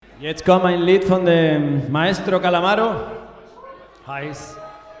Jetzt kommt ein Lied von dem Maestro Calamaro, heißt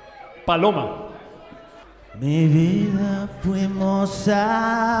Paloma. Mi vida fuimos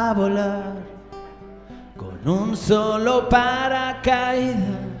a volar con un solo paracaídas,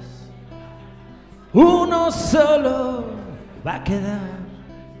 uno solo va a quedar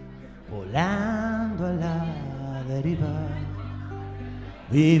volando a la deriva.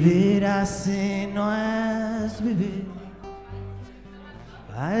 Vivir así no es vivir,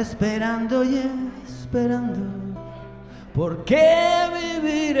 va esperando y esperando, porque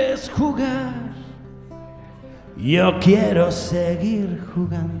vivir es jugar. Yo quiero seguir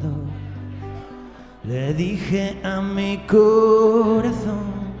jugando, le dije a mi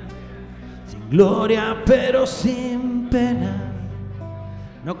corazón, sin gloria pero sin pena,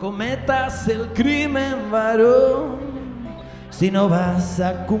 no cometas el crimen, varón, si no vas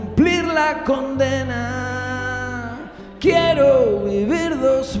a cumplir la condena. Quiero vivir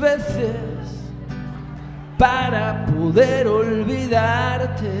dos veces para poder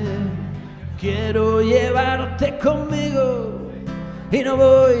olvidarte. Quiero llevarte conmigo y no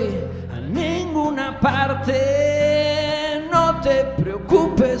voy a ninguna parte. No te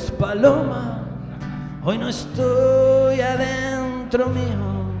preocupes, paloma, hoy no estoy adentro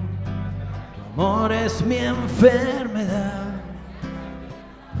mío. Tu amor es mi enfermedad,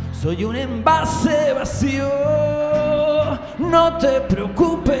 soy un envase vacío. No te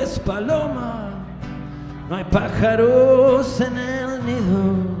preocupes, paloma, no hay pájaros en el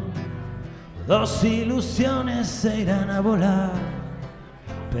nido. Dos ilusiones se irán a volar,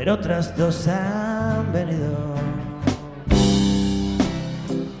 pero otras dos han venido.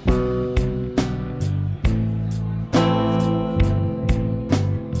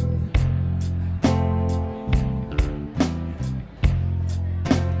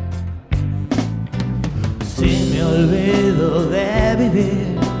 Si me olvido de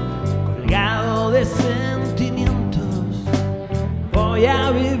vivir colgado de sentimientos, voy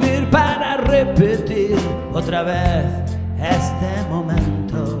a vivir para repetir otra vez este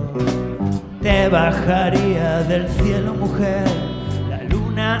momento. Te bajaría del cielo, mujer, la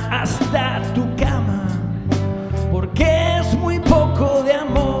luna hasta tu cama, porque es muy poco de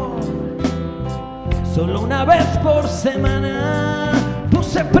amor. Solo una vez por semana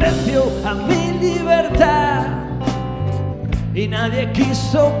puse precio a mi libertad y nadie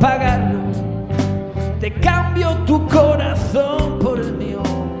quiso pagarlo. Te cambio tu corazón por el mío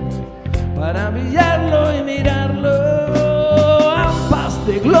para brillarlo y mirarlo. Ampas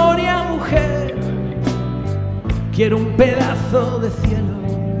de gloria, mujer, quiero un pedazo de cielo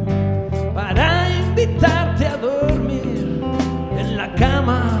para invitarte a dormir en la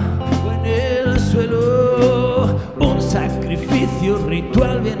cama o en el suelo. Un sacrificio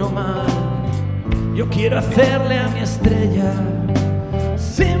ritual, bien o mal, yo quiero hacerle a mi estrella,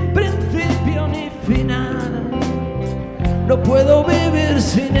 sin principio ni final. No puedo vivir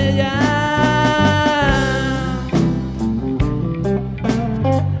sin ella.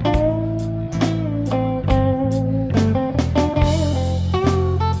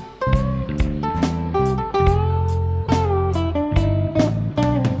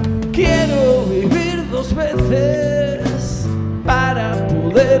 Quiero vivir dos veces para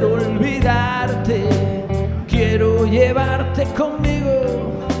poder olvidarte. Quiero llevarte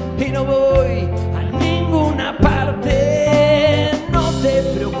conmigo y no voy a ninguna parte. No te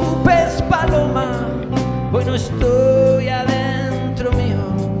preocupes, paloma, hoy no estoy adentro mío.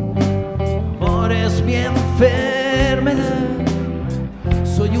 Amor es mi enfermedad,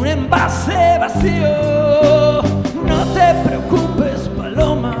 soy un envase vacío. No te preocupes,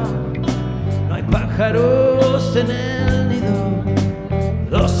 paloma, no hay pájaros en el